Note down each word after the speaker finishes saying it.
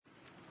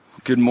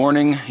Good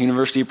morning,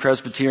 University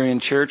Presbyterian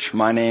Church.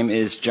 My name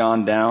is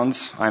John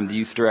Downs. I'm the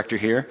youth director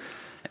here.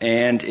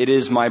 And it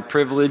is my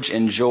privilege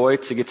and joy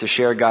to get to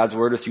share God's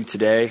Word with you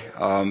today.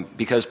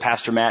 Because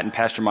Pastor Matt and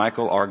Pastor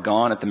Michael are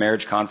gone at the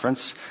marriage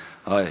conference,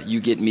 you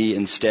get me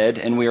instead.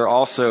 And we are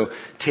also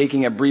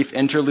taking a brief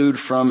interlude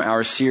from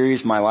our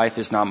series, My Life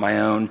Is Not My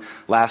Own.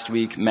 Last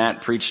week,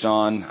 Matt preached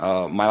on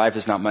My Life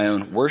Is Not My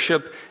Own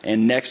worship.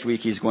 And next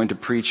week, he's going to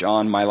preach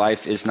on My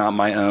Life Is Not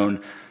My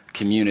Own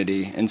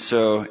community. And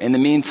so in the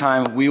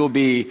meantime, we will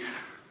be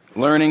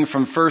learning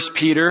from 1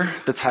 Peter.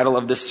 The title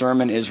of this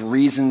sermon is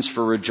Reasons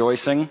for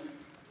Rejoicing.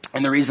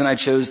 And the reason I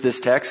chose this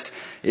text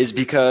is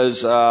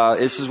because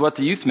this is what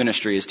the youth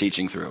ministry is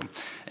teaching through.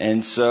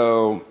 And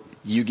so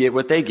you get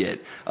what they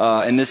get.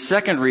 And the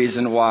second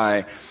reason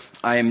why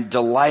I am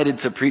delighted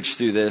to preach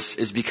through this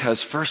is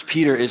because 1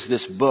 Peter is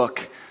this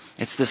book.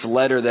 It's this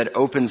letter that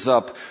opens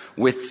up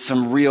with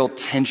some real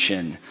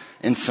tension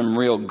and some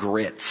real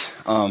grit.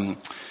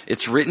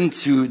 It's written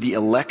to the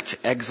elect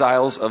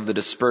exiles of the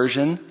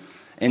dispersion.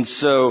 And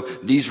so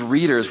these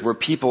readers were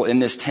people in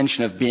this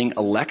tension of being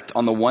elect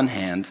on the one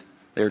hand.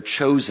 They're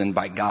chosen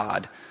by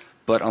God.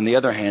 But on the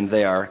other hand,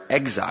 they are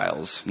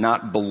exiles,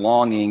 not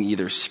belonging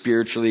either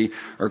spiritually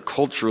or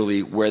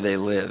culturally where they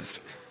lived.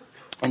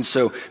 And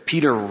so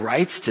Peter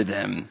writes to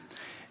them,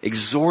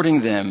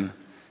 exhorting them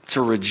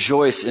to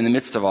rejoice in the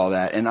midst of all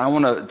that. And I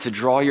want to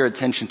draw your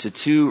attention to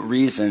two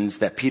reasons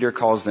that Peter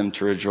calls them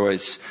to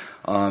rejoice,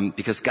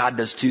 because God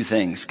does two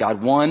things.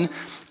 God, one,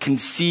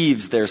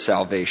 conceives their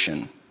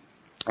salvation.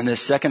 And the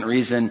second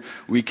reason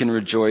we can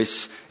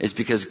rejoice is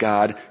because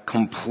God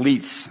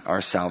completes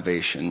our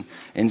salvation.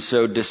 And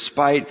so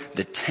despite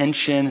the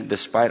tension,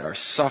 despite our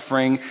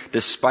suffering,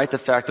 despite the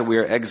fact that we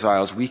are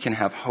exiles, we can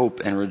have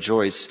hope and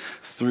rejoice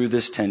through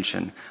this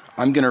tension.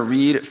 I'm going to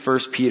read 1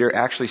 Peter,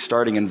 actually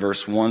starting in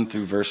verse 1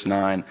 through verse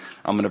 9.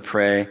 I'm going to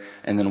pray,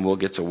 and then we'll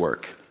get to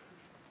work.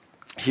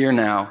 Hear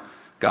now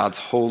God's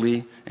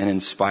holy and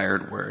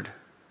inspired word.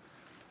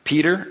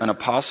 Peter, an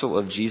apostle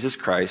of Jesus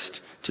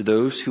Christ, to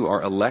those who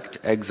are elect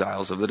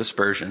exiles of the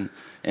dispersion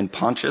in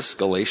Pontus,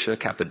 Galatia,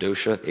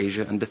 Cappadocia,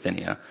 Asia, and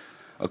Bithynia,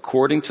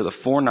 according to the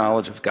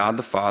foreknowledge of God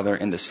the Father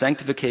and the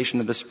sanctification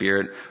of the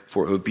Spirit,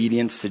 for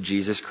obedience to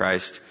Jesus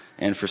Christ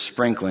and for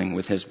sprinkling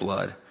with his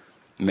blood.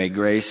 May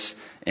grace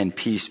and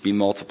peace be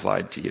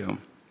multiplied to you.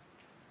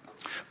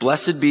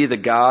 Blessed be the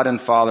God and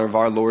Father of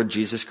our Lord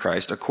Jesus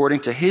Christ.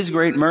 According to his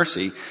great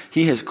mercy,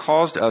 he has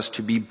caused us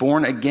to be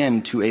born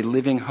again to a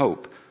living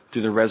hope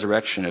through the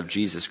resurrection of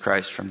Jesus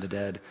Christ from the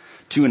dead,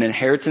 to an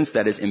inheritance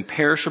that is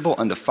imperishable,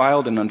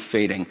 undefiled, and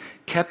unfading,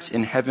 kept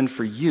in heaven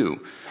for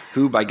you,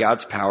 who by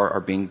God's power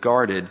are being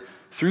guarded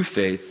through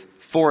faith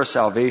for a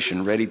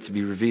salvation ready to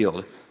be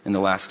revealed in the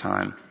last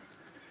time.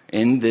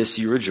 In this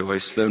you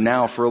rejoice, though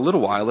now for a little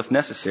while, if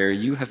necessary,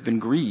 you have been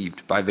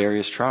grieved by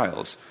various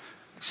trials,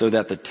 so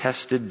that the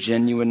tested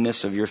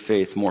genuineness of your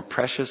faith, more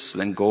precious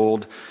than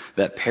gold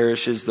that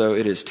perishes though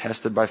it is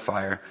tested by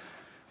fire,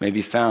 may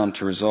be found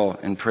to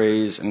result in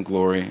praise and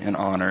glory and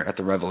honor at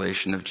the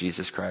revelation of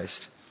Jesus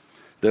Christ.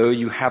 Though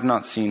you have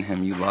not seen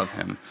him, you love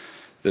him.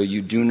 Though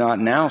you do not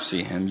now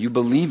see him, you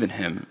believe in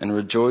him and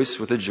rejoice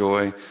with a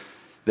joy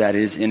that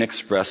is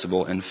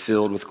inexpressible and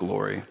filled with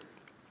glory,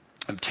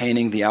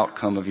 obtaining the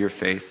outcome of your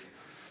faith,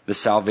 the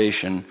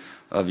salvation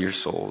of your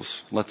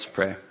souls. Let's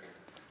pray.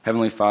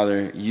 Heavenly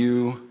Father,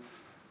 you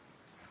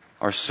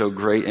are so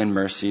great in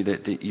mercy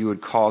that you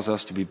would cause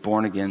us to be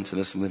born again to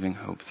this living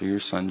hope through your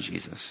Son,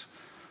 Jesus.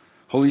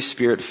 Holy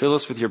Spirit, fill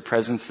us with your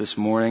presence this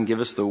morning. Give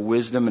us the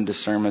wisdom and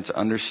discernment to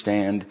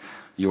understand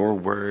your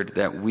word,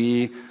 that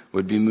we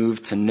would be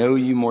moved to know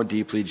you more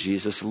deeply,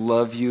 Jesus,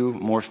 love you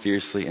more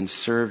fiercely, and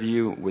serve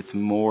you with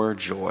more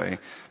joy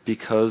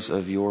because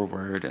of your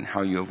word and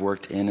how you have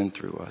worked in and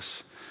through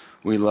us.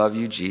 We love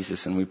you,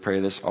 Jesus, and we pray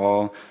this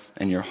all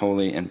in your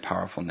holy and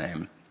powerful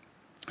name.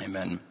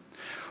 Amen.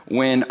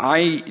 When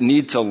I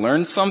need to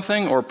learn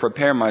something or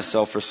prepare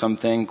myself for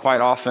something, quite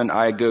often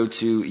I go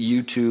to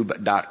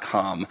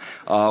YouTube.com.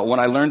 When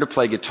I learned to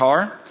play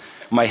guitar,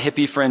 my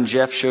hippie friend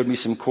Jeff showed me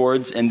some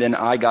chords, and then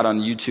I got on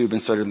YouTube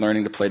and started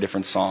learning to play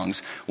different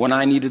songs. When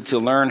I needed to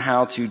learn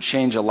how to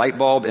change a light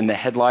bulb in the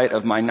headlight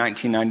of my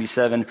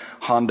 1997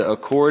 Honda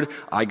Accord,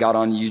 I got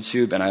on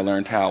YouTube and I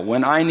learned how.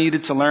 When I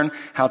needed to learn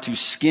how to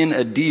skin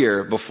a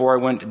deer before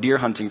I went deer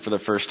hunting for the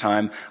first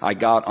time, I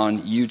got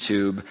on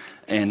YouTube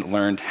and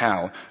learned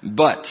how.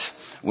 But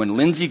when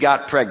Lindsay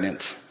got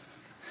pregnant,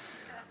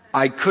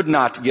 I could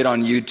not get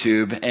on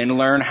YouTube and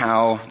learn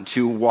how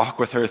to walk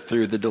with her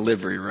through the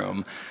delivery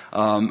room.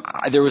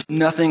 There was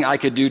nothing I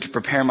could do to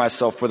prepare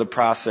myself for the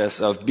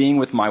process of being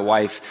with my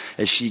wife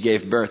as she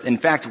gave birth. In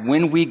fact,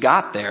 when we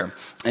got there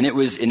and it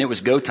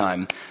was go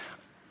time,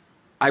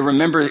 I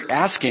remember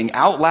asking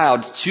out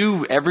loud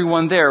to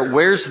everyone there,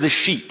 "Where's the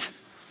sheet?"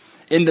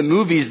 In the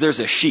movies, there's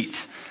a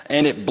sheet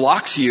and it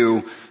blocks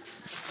you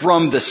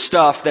from the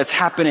stuff that's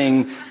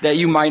happening that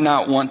you might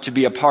not want to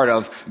be a part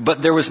of.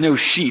 But there was no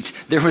sheet.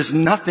 There was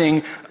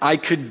nothing I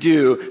could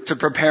do to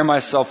prepare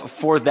myself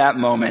for that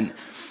moment.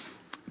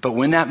 But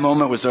when that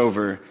moment was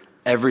over,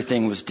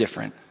 everything was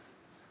different.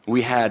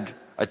 we had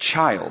a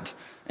child,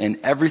 and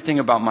everything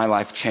about my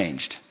life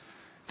changed.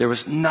 There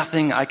was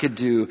nothing I could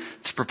do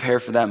to prepare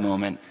for that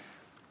moment,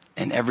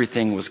 and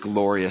everything was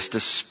glorious,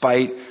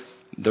 despite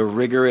the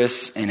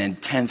rigorous and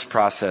intense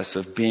process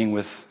of being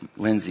with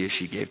Lindsay as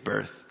she gave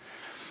birth.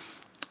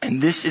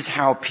 And this is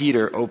how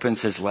Peter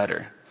opens his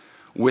letter,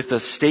 with a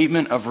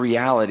statement of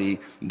reality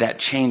that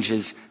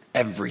changes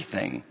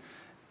everything.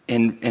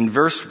 In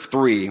verse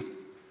 3,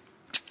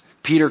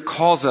 Peter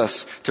calls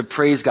us to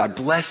praise God.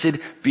 Blessed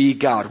be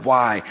God.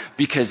 Why?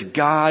 Because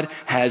God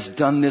has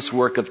done this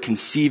work of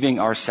conceiving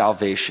our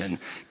salvation.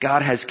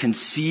 God has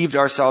conceived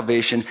our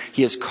salvation.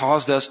 He has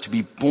caused us to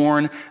be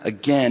born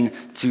again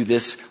to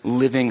this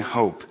living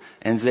hope.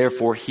 And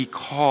therefore, he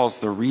calls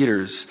the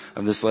readers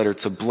of this letter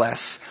to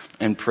bless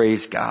and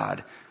praise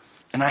God.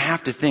 And I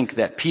have to think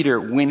that Peter,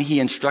 when he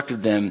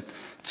instructed them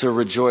to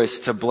rejoice,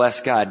 to bless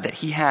God, that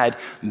he had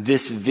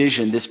this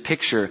vision, this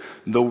picture,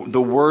 the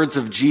words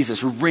of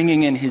Jesus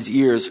ringing in his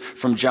ears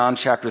from John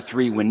chapter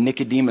 3 when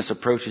Nicodemus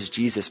approaches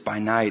Jesus by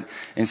night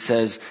and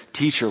says,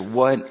 "Teacher,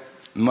 what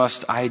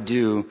must I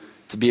do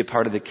to be a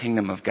part of the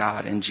kingdom of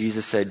God?" And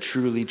Jesus said,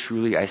 "Truly,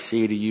 truly, I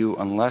say to you,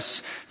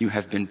 unless you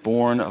have been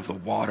born of the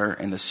water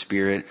and the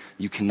Spirit,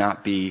 you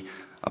cannot be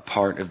a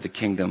part of the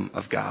kingdom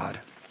of God."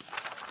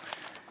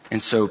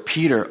 And so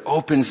Peter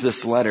opens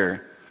this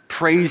letter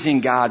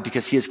praising God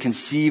because he has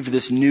conceived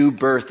this new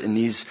birth in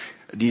these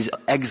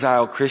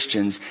exile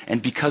Christians.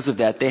 And because of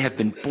that, they have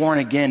been born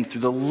again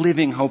through the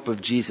living hope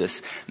of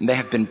Jesus. And they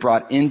have been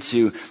brought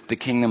into the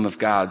kingdom of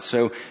God.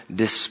 So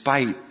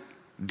despite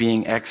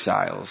being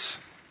exiles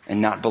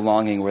and not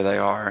belonging where they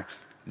are,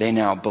 they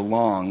now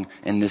belong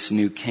in this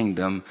new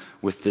kingdom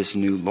with this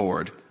new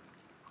Lord.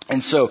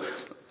 And so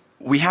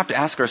we have to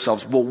ask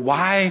ourselves, well,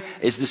 why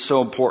is this so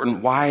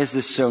important? Why is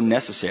this so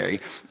necessary?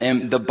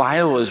 And the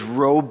Bible is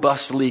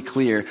robustly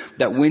clear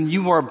that when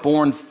you are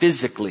born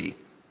physically,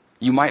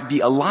 you might be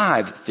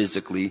alive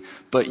physically,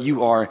 but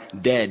you are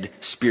dead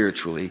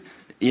spiritually.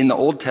 In the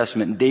Old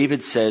Testament,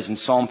 David says in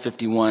Psalm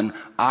 51,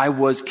 "I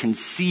was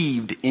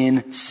conceived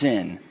in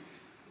sin."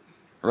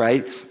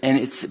 Right?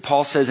 And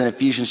Paul says in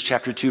Ephesians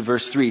chapter 2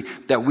 verse 3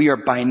 that we are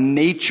by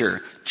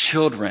nature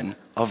children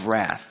of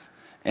wrath.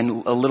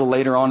 And a little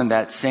later on in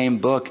that same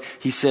book,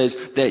 he says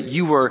that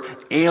you were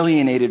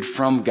alienated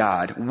from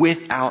God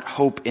without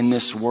hope in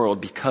this world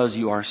because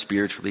you are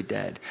spiritually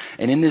dead.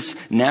 And in this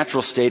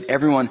natural state,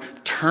 everyone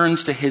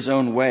turns to his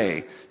own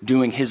way,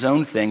 doing his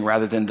own thing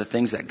rather than the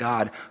things that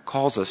God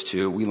calls us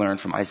to. We learn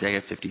from Isaiah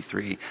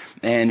 53.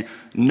 And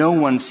no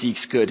one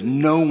seeks good.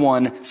 No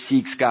one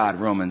seeks God.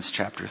 Romans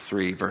chapter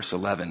 3 verse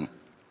 11.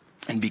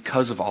 And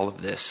because of all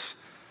of this,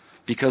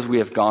 because we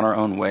have gone our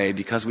own way,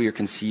 because we are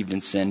conceived in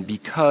sin,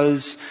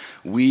 because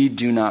we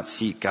do not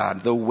seek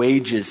God, the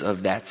wages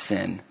of that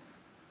sin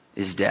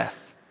is death.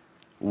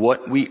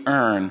 What we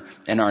earn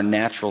in our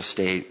natural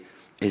state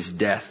is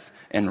death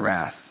and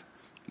wrath.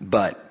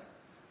 But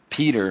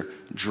Peter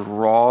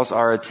draws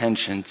our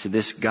attention to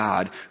this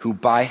God who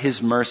by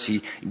his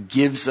mercy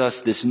gives us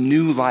this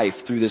new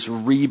life through this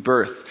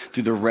rebirth,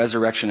 through the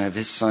resurrection of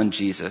his son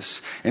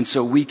Jesus. And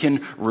so we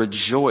can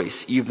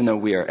rejoice even though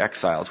we are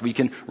exiles. We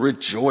can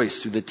rejoice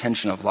through the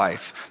tension of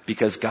life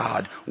because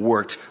God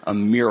worked a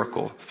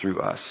miracle through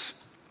us.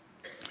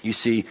 You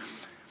see,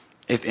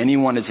 if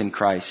anyone is in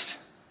Christ,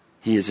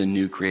 he is a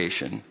new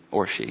creation,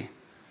 or she.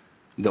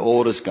 The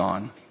old is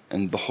gone.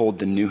 And behold,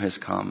 the new has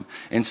come.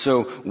 And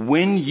so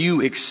when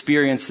you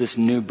experience this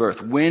new birth,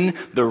 when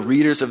the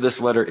readers of this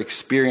letter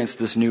experience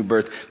this new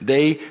birth,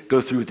 they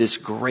go through this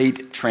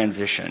great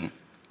transition.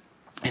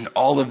 And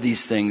all of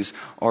these things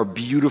are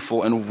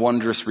beautiful and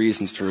wondrous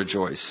reasons to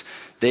rejoice.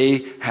 They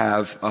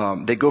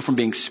go from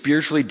being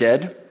spiritually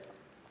dead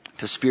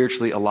to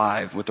spiritually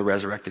alive with the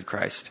resurrected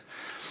Christ.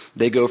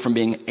 They go from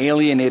being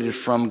alienated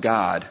from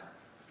God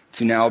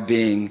to now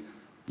being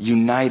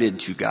united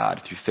to God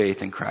through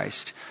faith in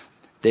Christ.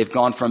 They've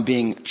gone from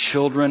being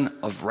children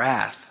of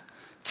wrath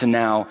to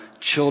now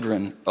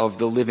children of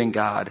the living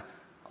God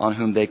on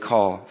whom they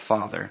call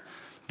Father.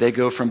 They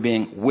go from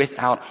being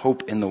without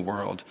hope in the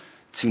world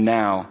to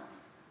now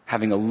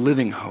having a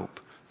living hope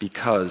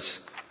because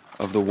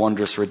of the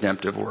wondrous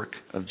redemptive work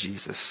of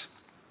Jesus.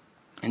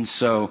 And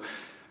so,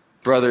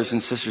 brothers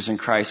and sisters in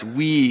Christ,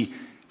 we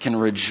can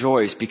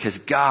rejoice because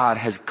God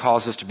has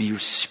caused us to be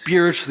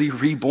spiritually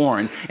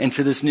reborn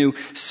into this new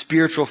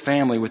spiritual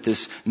family with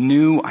this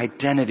new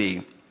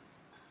identity.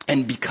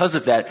 And because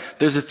of that,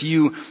 there's a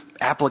few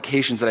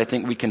applications that I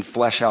think we can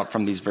flesh out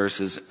from these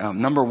verses.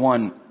 Number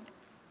one,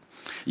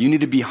 you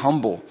need to be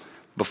humble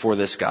before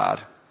this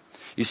God.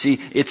 You see,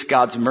 it's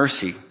God's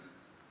mercy,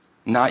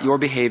 not your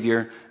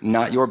behavior,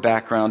 not your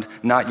background,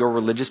 not your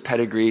religious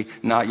pedigree,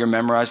 not your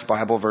memorized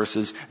Bible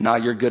verses,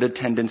 not your good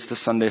attendance to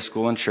Sunday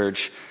school and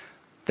church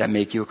that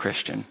make you a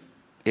Christian.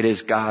 It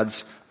is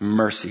God's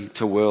mercy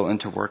to will and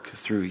to work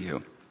through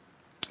you.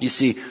 You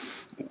see,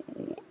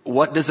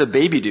 what does a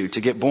baby do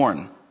to get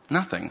born?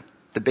 Nothing.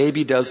 The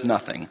baby does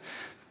nothing.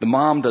 The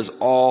mom does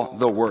all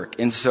the work.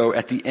 And so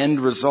at the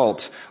end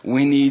result,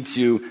 we need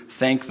to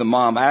thank the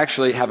mom. I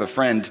actually have a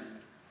friend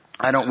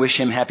I don't wish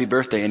him happy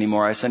birthday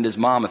anymore. I send his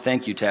mom a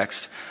thank you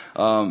text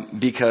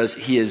because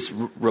he has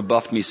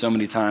rebuffed me so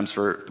many times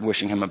for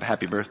wishing him a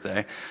happy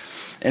birthday.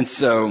 And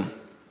so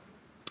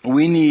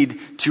we need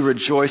to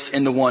rejoice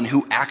in the one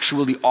who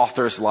actually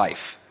authors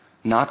life,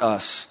 not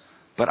us,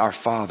 but our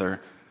Father,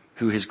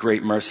 who his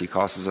great mercy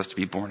causes us to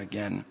be born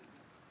again.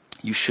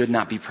 You should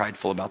not be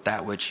prideful about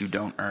that which you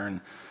don't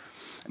earn.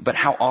 But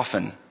how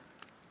often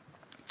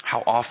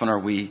are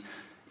we,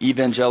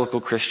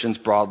 evangelical Christians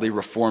broadly,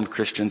 Reformed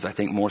Christians, I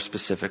think more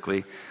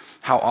specifically,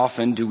 how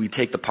often do we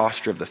take the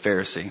posture of the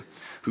Pharisee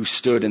who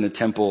stood in the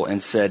temple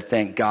and said,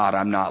 thank God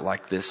I'm not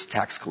like this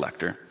tax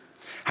collector?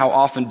 How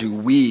often do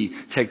we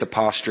take the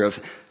posture of,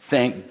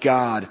 thank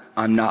God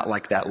I'm not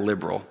like that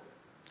liberal?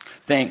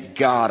 Thank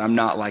God I'm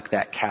not like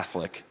that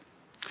Catholic.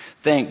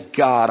 Thank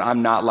God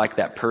I'm not like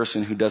that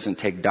person who doesn't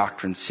take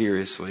doctrine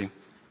seriously.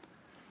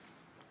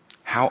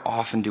 How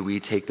often do we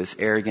take this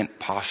arrogant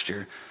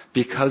posture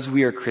because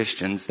we are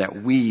Christians that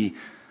we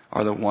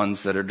are the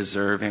ones that are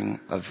deserving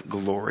of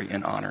glory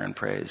and honor and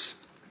praise?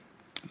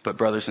 But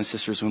brothers and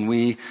sisters, when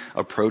we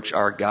approach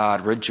our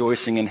God,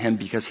 rejoicing in him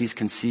because he's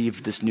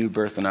conceived this new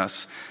birth in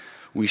us,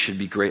 we should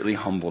be greatly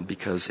humbled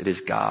because it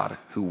is God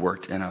who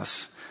worked in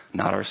us,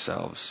 not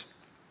ourselves.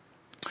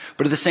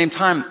 But at the same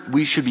time,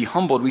 we should be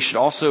humbled. We should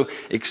also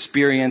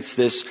experience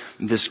this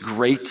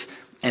great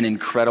and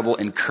incredible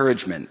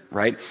encouragement,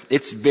 right?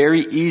 It's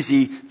very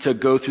easy to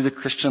go through the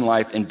Christian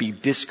life and be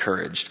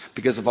discouraged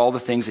because of all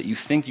the things that you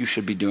think you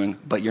should be doing,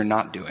 but you're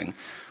not doing.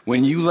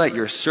 When you let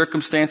your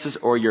circumstances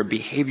or your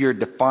behavior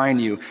define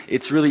you,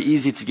 it's really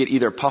easy to get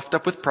either puffed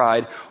up with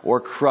pride or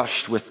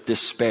crushed with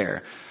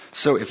despair.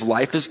 So if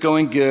life is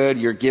going good,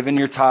 you're giving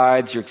your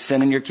tithes, you're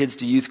sending your kids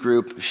to youth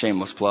group,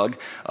 shameless plug,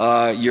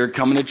 you're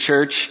coming to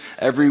church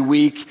every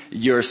week,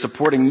 you're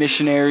supporting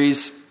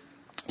missionaries,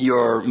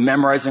 you're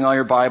memorizing all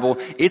your Bible,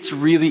 it's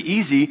really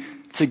easy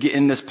to get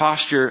in this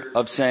posture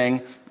of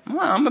saying, well,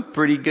 I'm a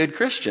pretty good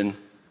Christian.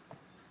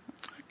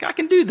 I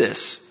can do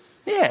this.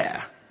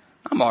 Yeah,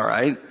 I'm all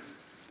right.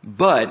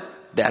 But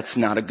that's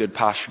not a good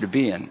posture to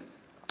be in.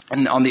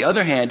 And on the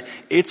other hand,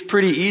 it's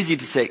pretty easy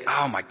to say,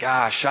 oh my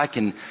gosh,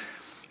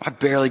 I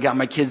barely got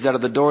my kids out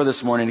of the door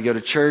this morning to go to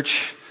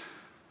church.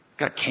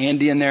 Got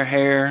candy in their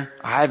hair.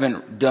 I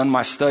haven't done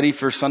my study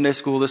for Sunday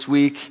school this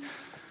week.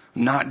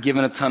 I'm not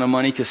giving a ton of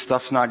money because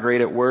stuff's not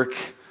great at work.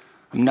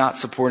 I'm not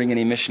supporting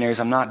any missionaries.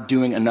 I'm not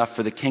doing enough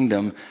for the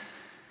kingdom.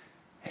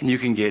 And you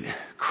can get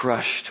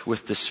crushed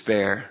with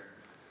despair.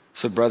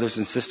 So brothers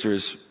and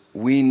sisters,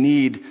 we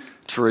need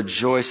to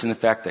rejoice in the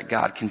fact that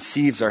God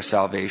conceives our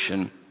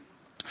salvation,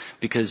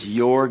 because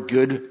your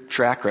good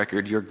track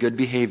record, your good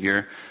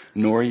behavior,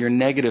 nor your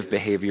negative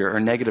behavior or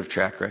negative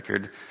track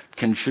record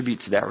contribute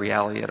to that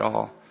reality at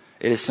all.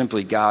 It is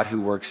simply God who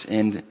works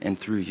in and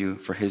through you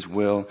for his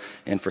will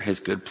and for his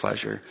good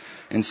pleasure.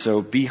 And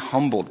so be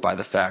humbled by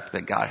the fact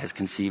that God has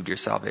conceived your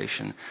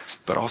salvation,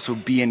 but also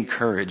be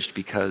encouraged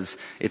because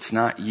it's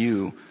not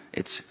you,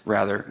 it's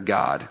rather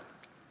God.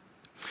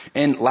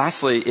 And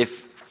lastly,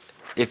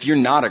 if you're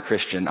not a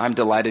Christian, I'm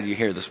delighted you're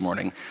here this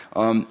morning.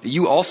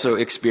 You also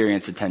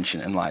experience a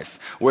tension in life.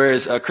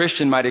 Whereas a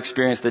Christian might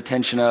experience the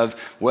tension of,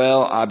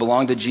 well, I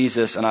belong to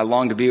Jesus and I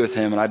long to be with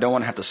him and I don't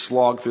want to have to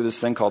slog through this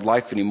thing called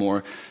life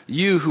anymore.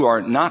 You who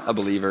are not a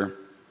believer,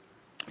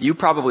 you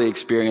probably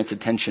experience a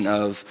tension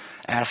of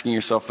asking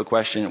yourself the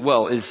question,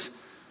 well, is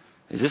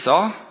this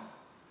all?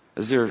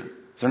 Is there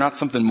not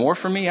something more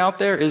for me out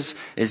there? Is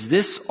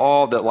this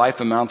all that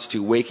life amounts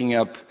to? Waking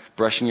up,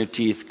 brushing your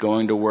teeth,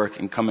 going to work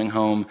and coming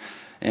home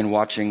and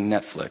watching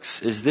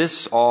Netflix. Is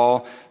this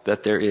all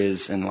that there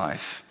is in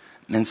life?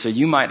 And so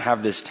you might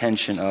have this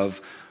tension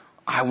of,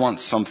 I want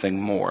something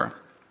more.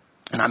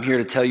 And I'm here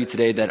to tell you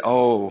today that,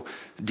 oh,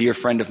 dear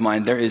friend of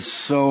mine, there is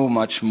so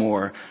much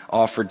more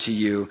offered to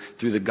you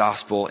through the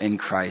gospel in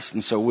Christ.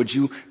 And so would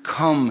you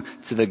come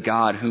to the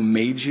God who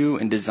made you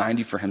and designed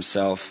you for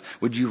himself?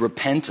 Would you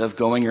repent of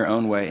going your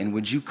own way? And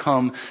would you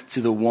come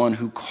to the one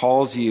who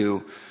calls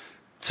you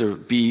to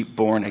be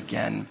born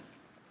again?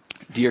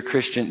 Dear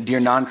Christian, dear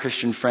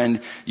non-Christian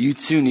friend, you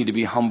too need to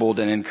be humbled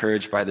and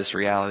encouraged by this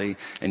reality,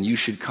 and you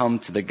should come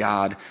to the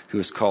God who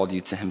has called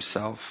you to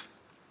himself.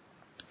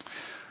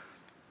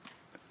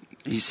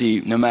 You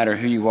see, no matter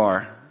who you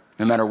are,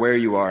 no matter where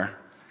you are,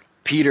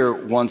 Peter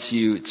wants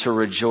you to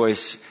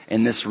rejoice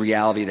in this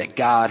reality that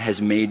God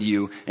has made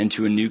you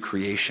into a new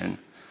creation.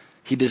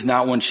 He does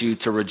not want you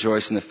to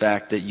rejoice in the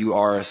fact that you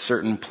are a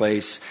certain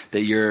place,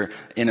 that you're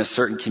in a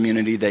certain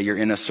community, that you're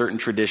in a certain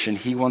tradition.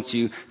 He wants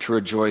you to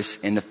rejoice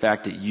in the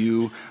fact that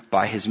you,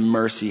 by his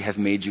mercy, have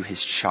made you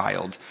his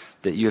child,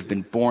 that you have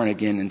been born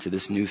again into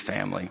this new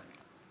family.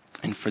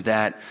 And for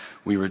that,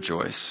 we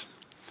rejoice.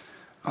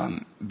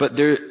 But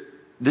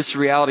this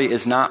reality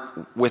is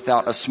not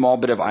without a small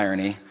bit of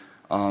irony.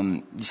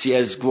 You see,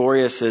 as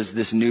glorious as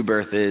this new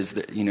birth is,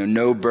 that,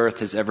 no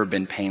birth has ever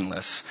been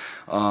painless.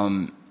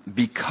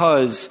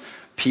 Because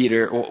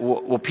Peter,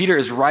 Peter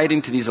is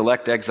writing to these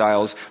elect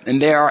exiles,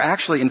 and they are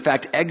actually, in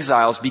fact,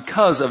 exiles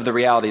because of the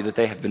reality that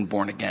they have been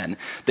born again.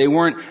 They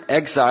weren't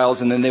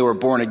exiles and then they were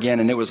born again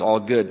and it was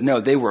all good.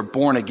 No, they were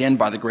born again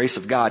by the grace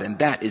of God, and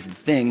that is the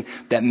thing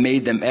that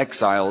made them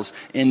exiles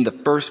in the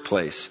first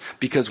place.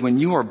 Because when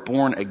you are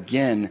born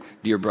again,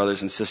 dear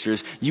brothers and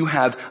sisters, you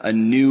have a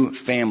new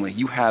family.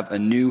 You have a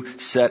new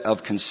set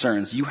of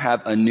concerns. You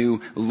have a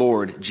new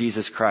Lord,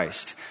 Jesus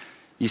Christ.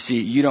 You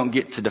see, you don't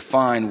get to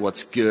define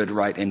what's good,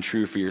 right, and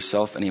true for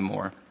yourself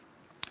anymore.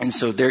 And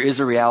so there is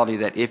a reality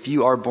that if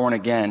you are born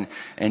again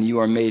and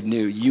you are made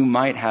new, you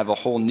might have a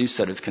whole new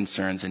set of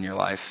concerns in your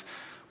life.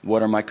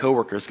 What are my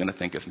coworkers going to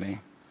think of me?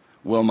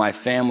 Will my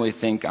family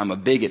think I'm a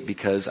bigot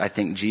because I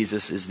think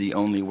Jesus is the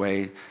only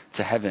way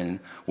to heaven?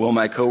 Will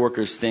my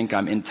coworkers think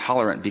I'm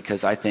intolerant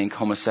because I think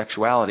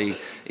homosexuality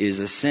is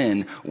a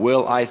sin?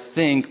 Will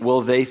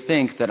they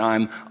think that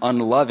I'm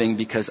unloving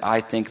because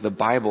I think the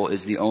Bible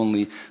is the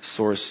only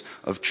source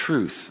of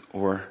truth?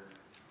 Or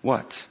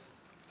what?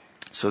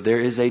 So there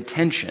is a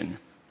tension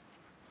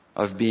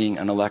of being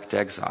an elect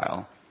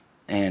exile.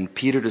 And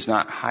Peter does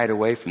not hide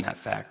away from that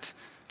fact.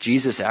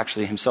 Jesus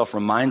actually himself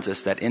reminds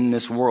us that in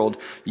this world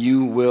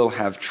you will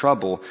have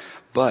trouble,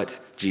 but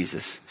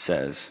Jesus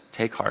says,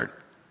 take heart,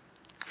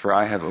 for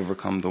I have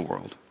overcome the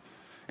world.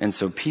 And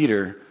so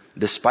Peter,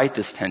 despite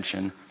this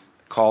tension,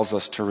 calls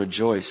us to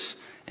rejoice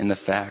in the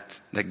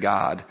fact that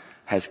God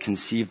has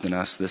conceived in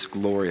us this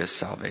glorious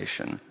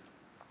salvation.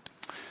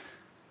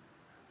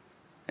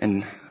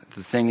 And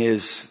the thing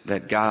is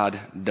that God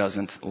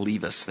doesn't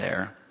leave us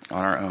there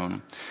on our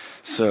own.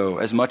 So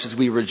as much as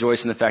we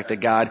rejoice in the fact that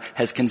God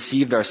has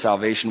conceived our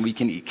salvation, we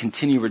can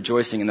continue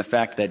rejoicing in the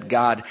fact that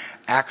God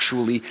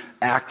actually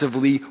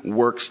actively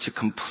works to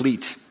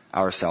complete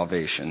our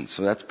salvation.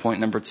 So that's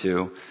point number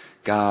 2.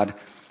 God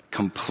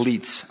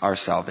completes our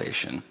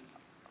salvation.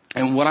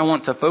 And what I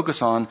want to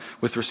focus on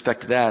with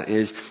respect to that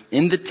is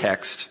in the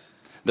text,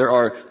 there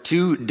are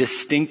 2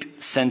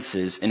 distinct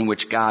senses in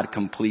which God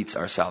completes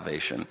our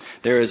salvation.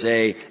 There is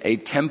a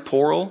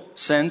temporal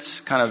sense,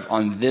 kind of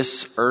on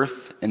this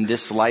earth, in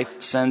this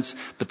life sense,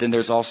 but then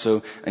there's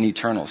also an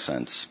eternal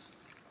sense.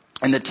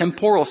 In the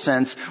temporal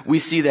sense, we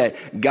see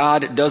that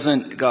God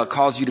doesn't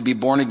cause you to be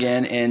born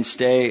again and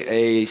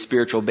stay a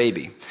spiritual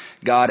baby.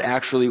 God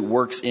actually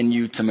works in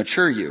you to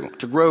mature you,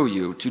 to grow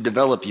you, to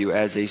develop you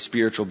as a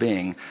spiritual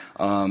being.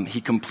 He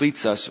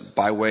completes us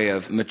by way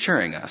of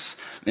maturing us.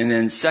 And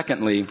then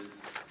secondly,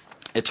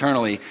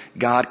 eternally,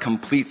 God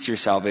completes your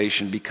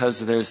salvation because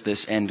there's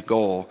this end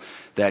goal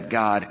that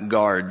God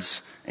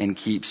guards and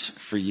keeps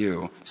for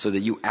you so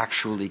that you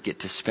actually get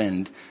to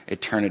spend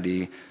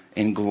eternity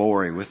in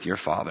glory with your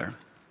Father.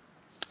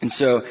 And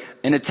so,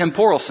 in a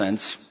temporal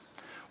sense,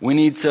 we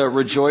need to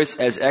rejoice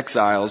as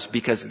exiles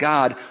because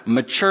God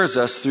matures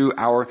us through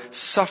our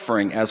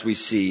suffering, as we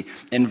see.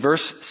 In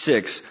verse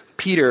 6,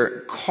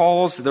 Peter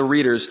calls the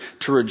readers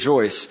to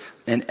rejoice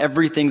in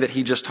everything that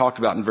he just talked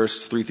about in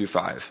verses 3 through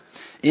 5.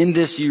 In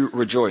this you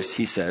rejoice,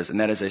 he says,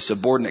 and that is a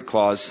subordinate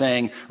clause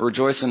saying,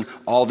 rejoice in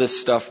all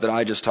this stuff that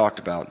I just talked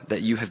about,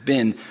 that you have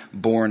been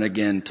born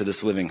again to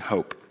this living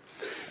hope.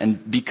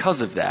 And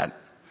because of that,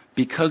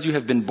 because you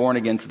have been born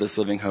again to this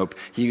living hope,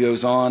 he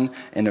goes on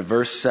in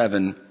verse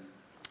 7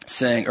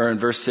 saying, or in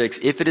verse 6,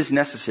 if it is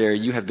necessary,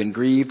 you have been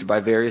grieved by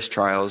various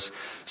trials,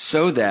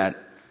 so that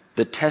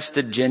the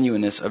tested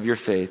genuineness of your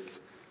faith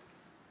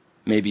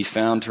may be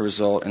found to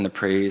result in the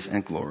praise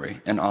and glory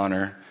and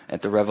honor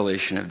at the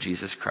revelation of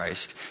Jesus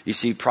Christ. You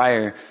see,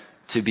 prior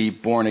to be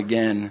born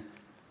again,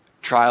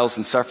 trials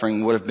and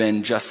suffering would have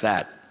been just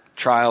that.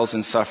 Trials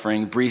and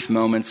suffering, brief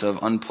moments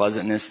of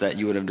unpleasantness that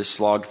you would have just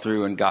slogged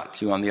through and got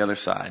to on the other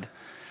side.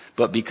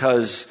 But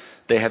because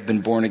they have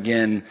been born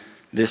again,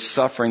 this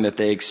suffering that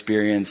they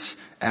experience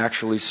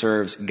actually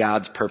serves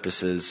God's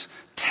purposes,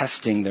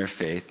 testing their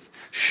faith,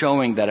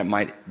 showing that it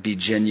might be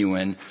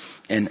genuine,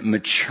 and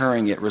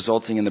maturing it,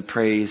 resulting in the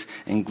praise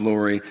and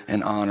glory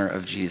and honor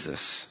of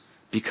Jesus.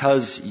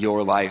 Because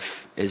your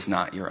life is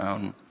not your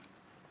own.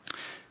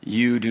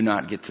 You do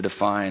not get to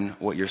define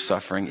what your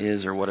suffering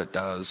is or what it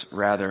does.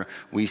 Rather,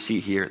 we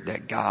see here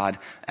that God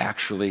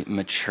actually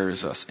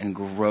matures us and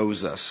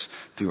grows us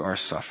through our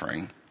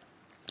suffering.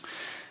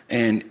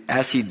 And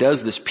as he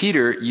does this,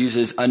 Peter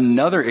uses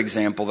another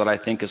example that I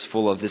think is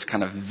full of this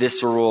kind of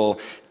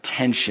visceral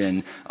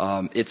tension.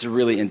 It's a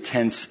really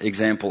intense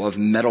example of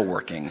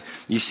metalworking.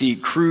 You see,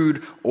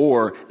 crude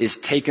ore is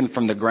taken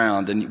from the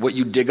ground, and what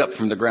you dig up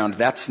from the ground,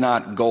 that's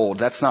not gold.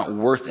 That's not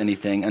worth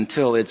anything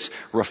until it's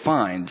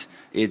refined.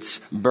 It's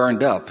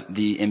burned up.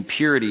 The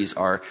impurities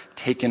are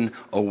taken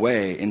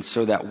away, and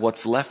so that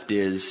what's left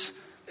is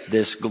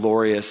this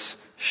glorious,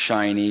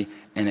 shiny,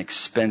 and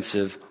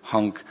expensive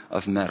hunk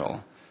of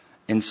metal.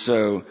 And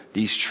so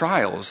these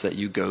trials that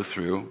you go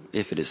through,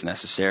 if it is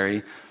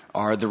necessary,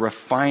 are the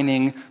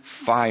refining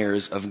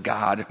fires of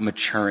God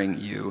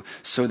maturing you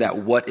so that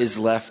what is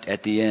left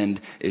at the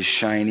end is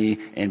shiny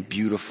and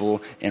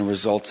beautiful and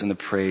results in the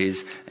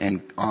praise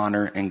and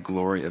honor and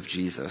glory of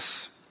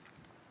Jesus.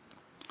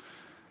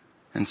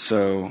 And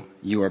so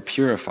you are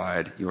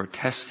purified, you are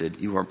tested,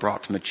 you are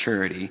brought to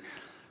maturity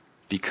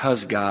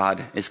because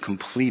God is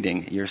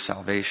completing your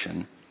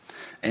salvation.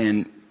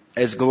 And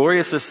as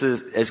glorious as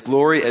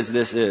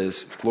this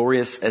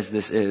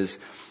is,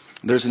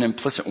 there's an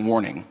implicit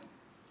warning.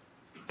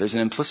 There's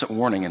an implicit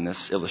warning in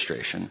this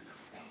illustration.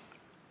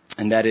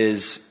 And that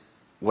is,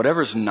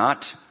 whatever's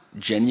not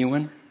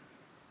genuine,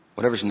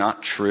 whatever's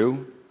not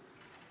true,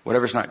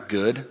 whatever's not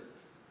good,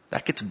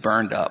 that gets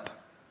burned up.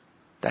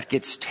 That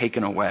gets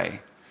taken away.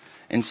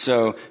 And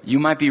so you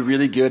might be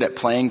really good at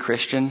playing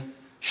Christian,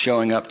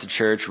 showing up to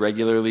church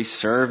regularly,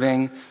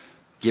 serving,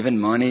 giving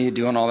money,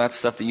 doing all that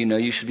stuff that you know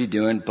you should be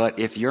doing. But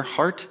if your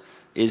heart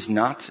is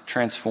not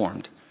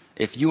transformed,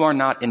 if you are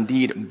not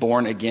indeed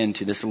born again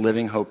to this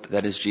living hope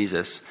that is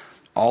Jesus,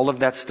 all of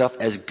that stuff,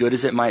 as good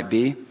as it might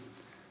be,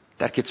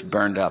 that gets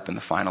burned up in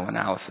the final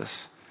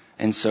analysis.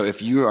 And so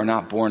if you are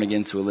not born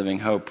again to a living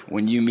hope,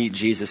 when you meet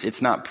Jesus,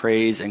 it's not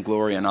praise and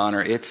glory and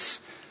honor, it's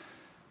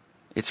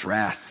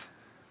wrath.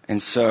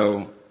 And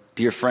so,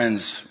 dear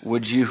friends,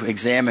 would you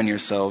examine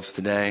yourselves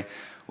today?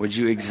 Would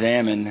you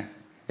examine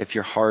if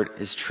your heart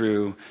is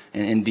true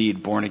and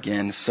indeed born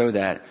again, so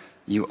that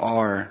you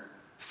are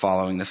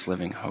following this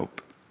living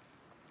hope?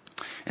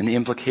 And the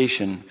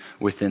implication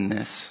within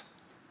this,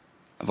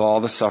 of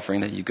all the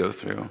suffering that you go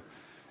through,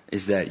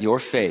 is that your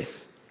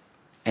faith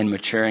and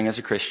maturing as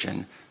a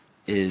Christian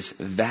is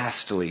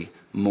vastly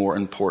more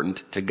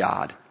important to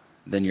God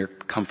than your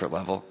comfort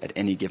level at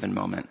any given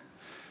moment.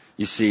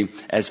 You see,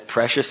 as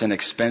precious and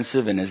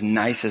expensive and as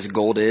nice as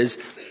gold is,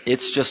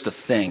 it's just a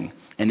thing.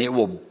 And it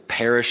will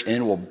perish and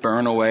it will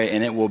burn away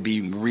and it will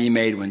be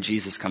remade when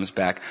Jesus comes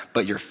back.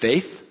 But your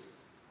faith,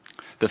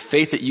 the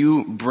faith that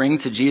you bring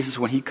to Jesus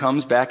when he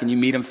comes back and you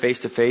meet him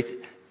face to face,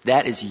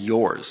 that is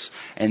yours.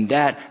 And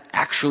that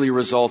actually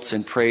results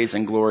in praise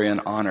and glory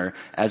and honor,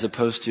 as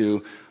opposed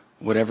to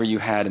whatever you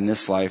had in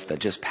this life that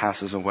just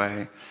passes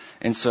away.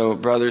 And so,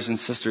 brothers and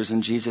sisters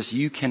in Jesus,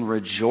 you can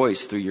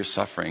rejoice through your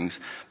sufferings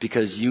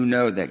because you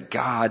know that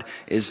God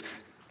is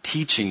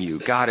teaching you,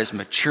 God is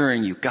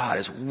maturing you, God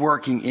is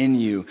working in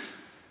you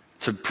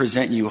to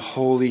present you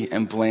holy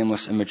and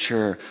blameless and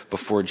mature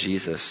before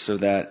Jesus, so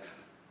that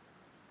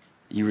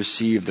you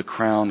receive the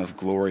crown of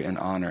glory and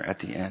honor at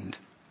the end.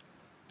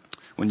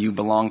 When you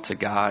belong to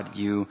God,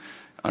 you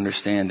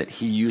understand that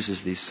he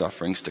uses these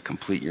sufferings to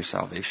complete your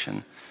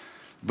salvation.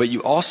 But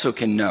you also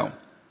can know,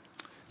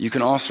 you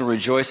can also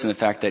rejoice in the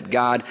fact that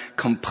God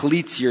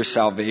completes your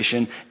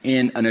salvation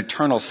in an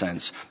eternal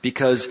sense,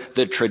 because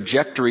the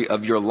trajectory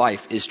of your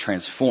life is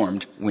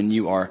transformed when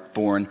you are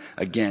born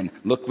again.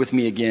 Look with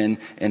me again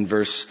in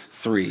verse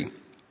 3.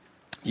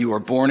 You are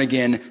born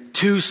again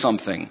to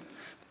something,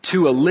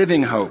 to a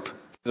living hope,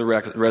 the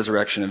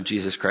resurrection of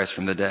Jesus Christ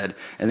from the dead.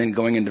 And then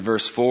going into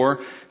verse 4,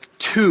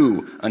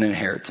 to an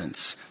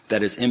inheritance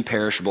that is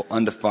imperishable,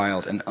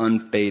 undefiled, and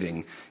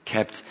unfading,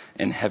 kept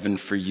in heaven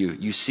for you.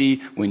 You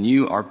see, when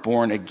you are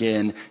born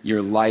again,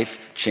 your life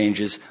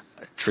changes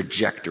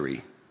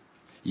trajectory.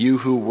 You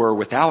who were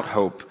without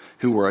hope,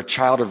 who were a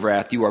child of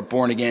wrath, you are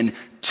born again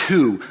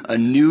to a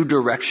new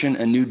direction,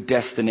 a new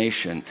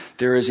destination.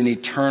 There is an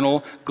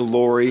eternal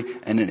glory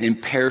and an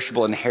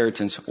imperishable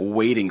inheritance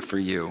waiting for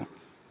you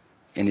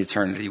in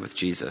eternity with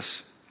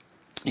Jesus.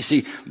 You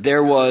see,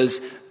 there was,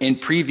 in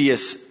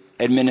previous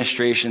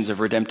administrations of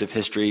redemptive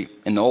history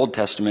in the Old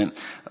Testament,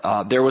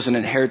 there was an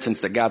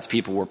inheritance that God's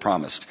people were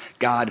promised.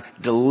 God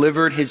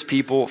delivered his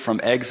people from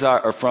exile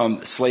or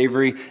from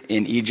slavery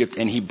in Egypt,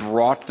 and he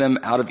brought them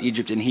out of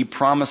Egypt, and he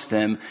promised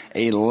them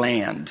a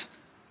land,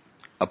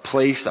 a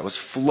place that was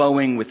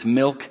flowing with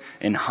milk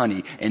and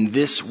honey, and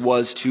this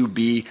was to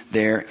be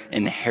their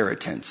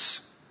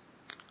inheritance.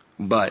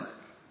 But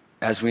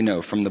as we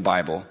know from the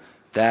Bible,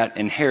 that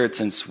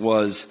inheritance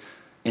was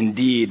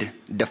indeed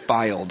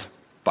defiled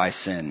by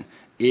sin.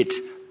 It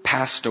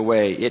passed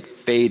away, it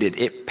faded,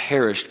 it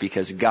perished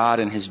because God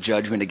in his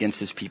judgment against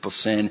his people's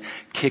sin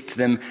kicked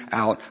them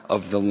out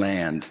of the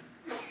land.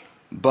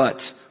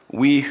 But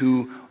we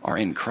who are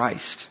in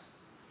Christ,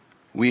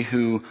 we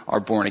who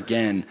are born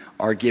again,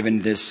 are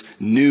given this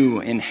new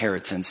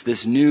inheritance,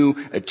 this new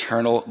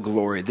eternal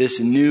glory, this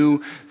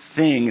new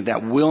thing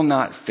that will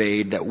not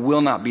fade, that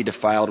will not be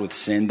defiled with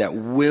sin, that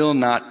will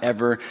not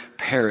ever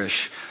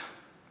perish,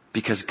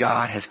 because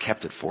God has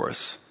kept it for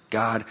us.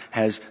 God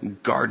has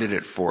guarded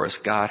it for us.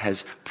 God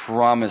has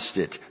promised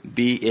it.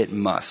 Be it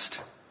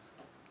must.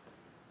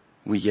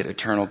 We get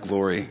eternal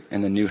glory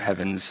in the new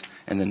heavens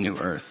and the new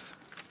earth.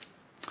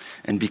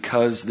 And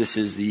because this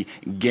is the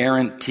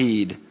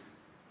guaranteed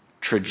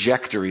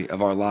trajectory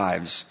of our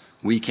lives,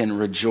 we can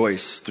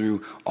rejoice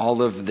through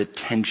all of the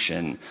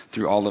tension,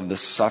 through all of the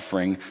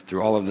suffering,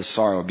 through all of the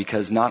sorrow,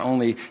 because not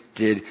only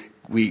did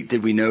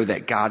we know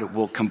that God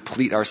will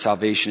complete our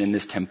salvation in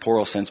this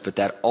temporal sense, but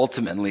that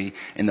ultimately,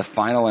 in the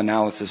final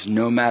analysis,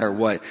 no matter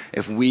what,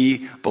 if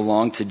we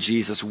belong to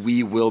Jesus,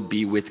 we will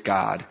be with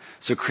God.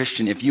 So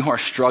Christian, if you are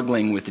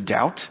struggling with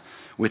doubt,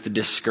 with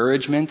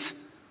discouragement,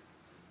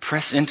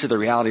 Press into the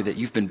reality that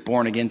you've been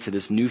born again to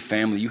this new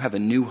family. You have a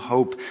new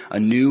hope, a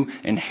new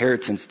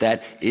inheritance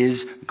that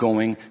is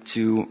going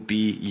to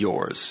be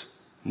yours,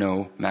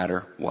 no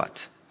matter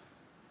what.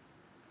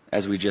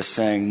 As we just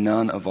sang,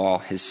 none of all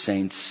his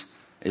saints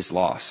is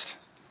lost.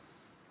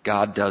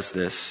 God does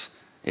this.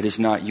 It is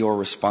not your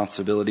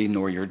responsibility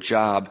nor your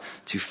job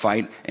to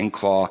fight and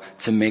claw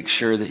to make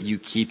sure that you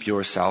keep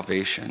your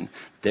salvation.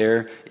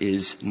 There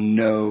is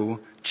no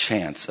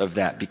chance of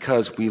that,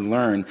 because we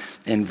learn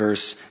in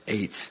verse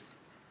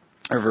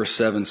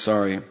 7,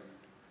 sorry.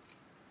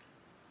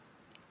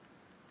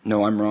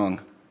 No, I'm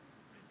wrong.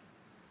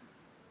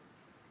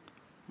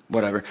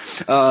 Whatever.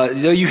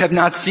 Though you have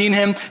not seen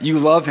him, you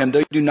love him. Though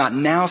you do not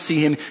now see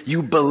him,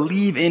 you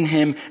believe in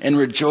him and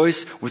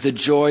rejoice with a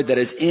joy that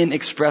is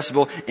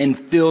inexpressible and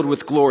filled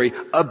with glory,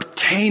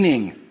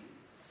 obtaining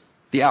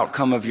the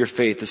outcome of your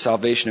faith, the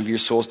salvation of your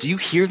souls. Do you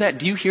hear that?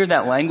 Do you hear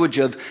that language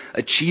of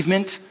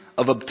achievement,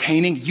 of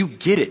obtaining? You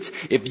get it.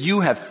 If you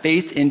have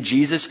faith in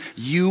Jesus,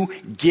 you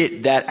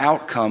get that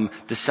outcome,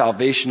 the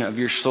salvation of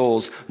your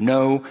souls,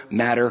 no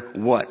matter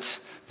what.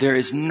 There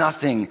is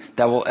nothing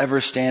that will ever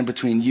stand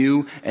between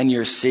you and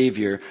your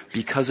Savior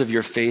because of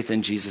your faith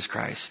in Jesus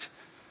Christ.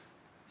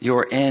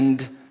 Your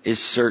end is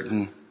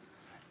certain.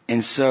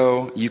 And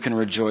so you can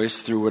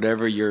rejoice through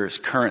whatever your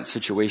current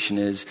situation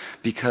is,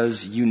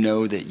 because you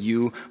know that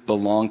you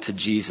belong to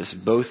Jesus,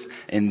 both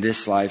in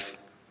this life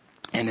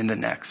and in the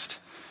next.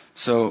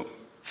 So,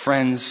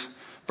 friends,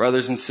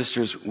 brothers and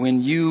sisters,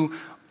 when you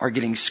are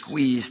getting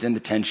squeezed into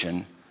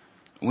tension,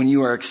 when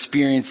you are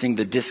experiencing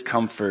the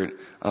discomfort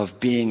of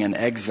being an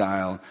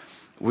exile,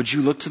 would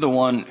you look to the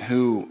one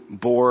who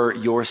bore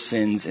your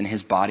sins in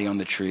his body on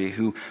the tree,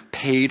 who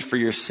paid for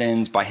your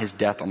sins by his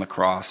death on the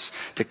cross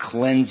to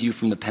cleanse you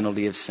from the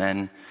penalty of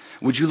sin?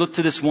 Would you look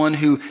to this one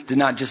who did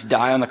not just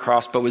die on the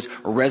cross, but was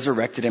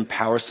resurrected in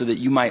power so that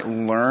you might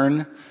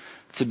learn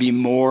to be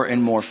more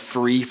and more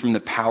free from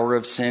the power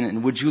of sin?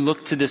 And would you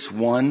look to this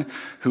one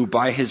who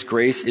by his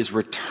grace is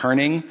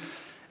returning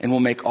and will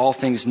make all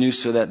things new,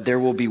 so that there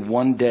will be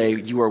one day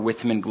you are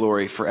with him in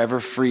glory, forever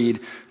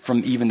freed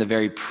from even the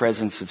very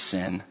presence of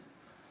sin,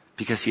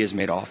 because he has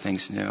made all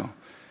things new?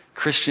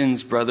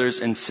 Christians,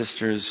 brothers and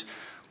sisters,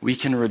 we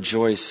can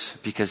rejoice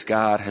because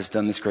God has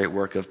done this great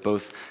work of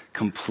both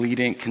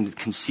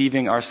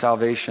conceiving our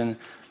salvation,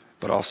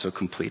 but also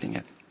completing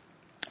it.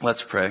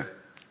 Let's pray.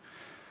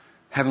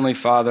 Heavenly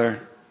Father,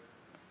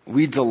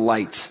 we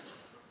delight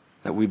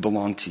that we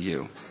belong to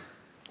you.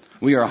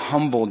 We are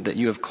humbled that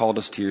you have called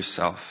us to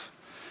yourself.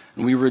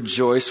 And we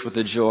rejoice with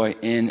a joy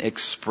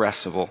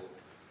inexpressible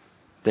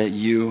that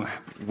you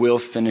will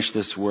finish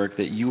this work,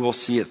 that you will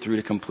see it through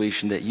to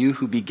completion, that you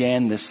who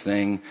began this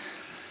thing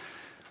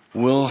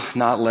will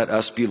not let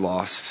us be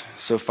lost.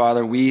 So,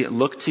 Father, we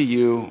look to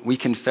you. We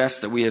confess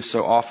that we have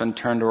so often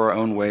turned to our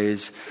own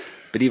ways,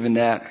 but even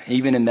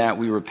in that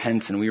we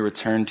repent and we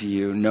return to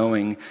you,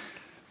 knowing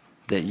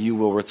that you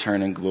will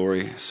return in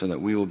glory so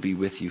that we will be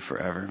with you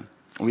forever.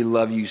 We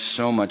love you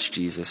so much,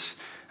 Jesus,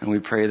 and we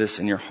pray this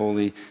in your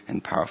holy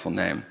and powerful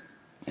name.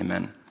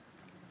 Amen.